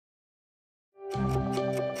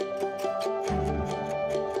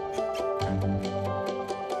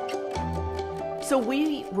So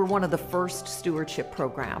we were one of the first stewardship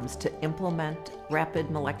programs to implement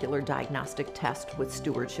rapid molecular diagnostic test with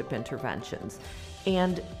stewardship interventions.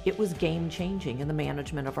 And it was game-changing in the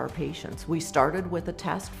management of our patients. We started with a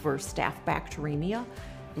test for staph bacteremia.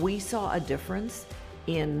 We saw a difference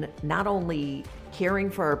in not only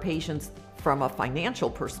caring for our patients from a financial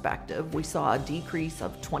perspective, we saw a decrease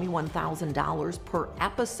of $21,000 per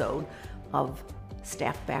episode of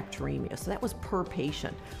staph bacteremia. So that was per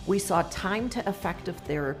patient. We saw time to effective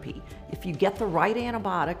therapy. If you get the right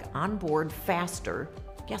antibiotic on board faster,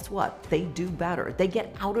 guess what? They do better. They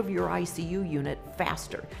get out of your ICU unit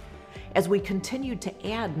faster. As we continued to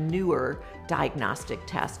add newer diagnostic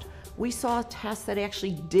tests, we saw tests that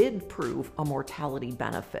actually did prove a mortality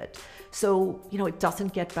benefit. So, it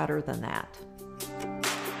doesn't get better than that.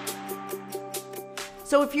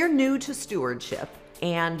 So if you're new to stewardship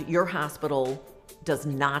and your hospital does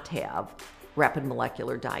not have rapid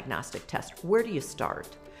molecular diagnostic test, where do you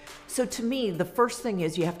start? So to me, the first thing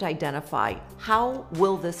is you have to identify, how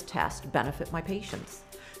will this test benefit my patients?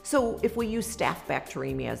 So if we use staph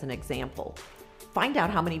bacteremia as an example, find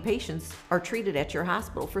out how many patients are treated at your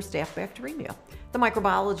hospital for staph bacteremia. The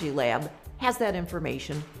microbiology lab has that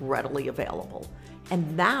information readily available.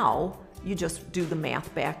 And now you just do the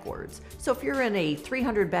math backwards. So if you're in a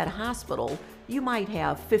 300-bed hospital, you might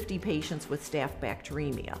have 50 patients with staph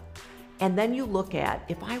bacteremia. And then you look at,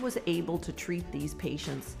 if I was able to treat these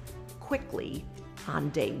patients quickly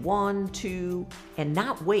on day 1, 2, and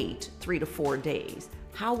not wait 3 to 4 days,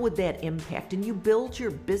 how would that impact? And you build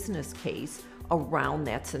your business case around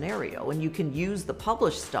that scenario. And you can use the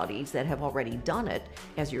published studies that have already done it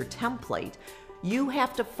as your template. You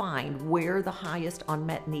have to find where the highest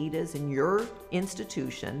unmet need is in your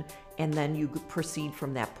institution, and then you proceed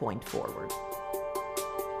from that point forward.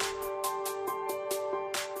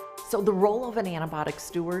 So the role of an antibiotic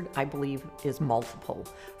steward, I believe, is multiple.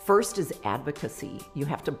 First is advocacy. You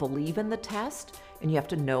have to believe in the test, and you have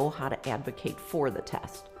to know how to advocate for the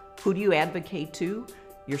test. Who do you advocate to?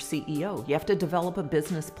 Your CEO. You have to develop a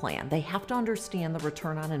business plan. They have to understand the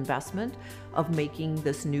return on investment of making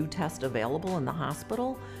this new test available in the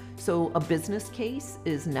hospital. So a business case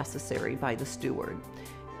is necessary by the steward.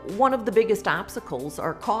 One of the biggest obstacles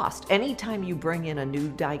are cost. Anytime you bring in a new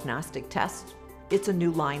diagnostic test, it's a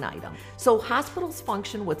new line item. So hospitals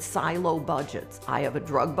function with silo budgets. I have a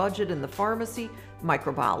drug budget in the pharmacy,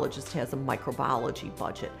 microbiologist has a microbiology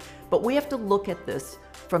budget. But we have to look at this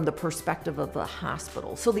from the perspective of the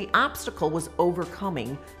hospital. So the obstacle was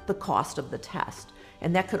overcoming the cost of the test.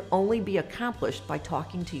 And that could only be accomplished by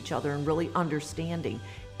talking to each other and really understanding.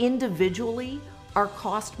 Individually, our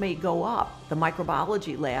cost may go up. The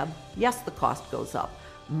microbiology lab, yes, the cost goes up.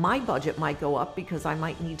 My budget might go up because I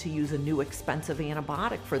might need to use a new expensive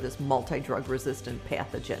antibiotic for this multi-drug resistant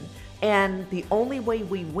pathogen. And the only way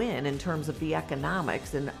we win in terms of the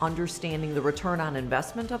economics and understanding the return on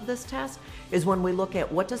investment of this test is when we look at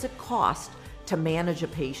what does it cost to manage a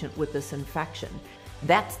patient with this infection.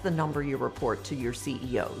 That's the number you report to your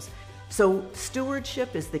CEOs. So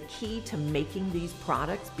stewardship is the key to making these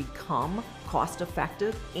products become cost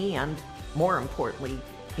effective and, more importantly,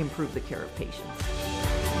 improve the care of patients.